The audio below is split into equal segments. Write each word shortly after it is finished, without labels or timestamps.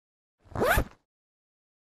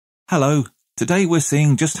Hello, today we're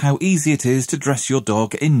seeing just how easy it is to dress your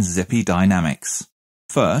dog in Zippy Dynamics.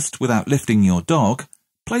 First, without lifting your dog,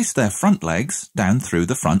 place their front legs down through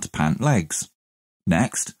the front pant legs.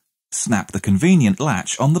 Next, snap the convenient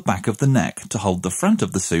latch on the back of the neck to hold the front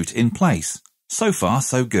of the suit in place. So far,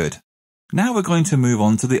 so good. Now we're going to move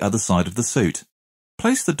on to the other side of the suit.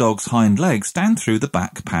 Place the dog's hind legs down through the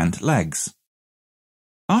back pant legs.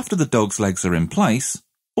 After the dog's legs are in place,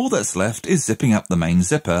 all that's left is zipping up the main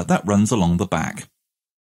zipper that runs along the back.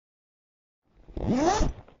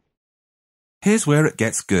 Here's where it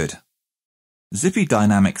gets good. Zippy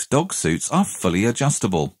Dynamics dog suits are fully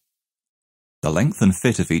adjustable. The length and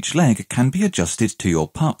fit of each leg can be adjusted to your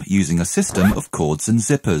pup using a system of cords and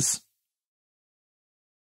zippers.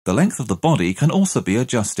 The length of the body can also be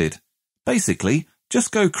adjusted. Basically,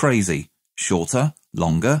 just go crazy. Shorter,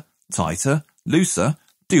 longer, tighter, looser,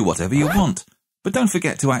 do whatever you want. But don't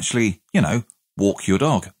forget to actually, walk your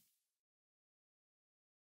dog.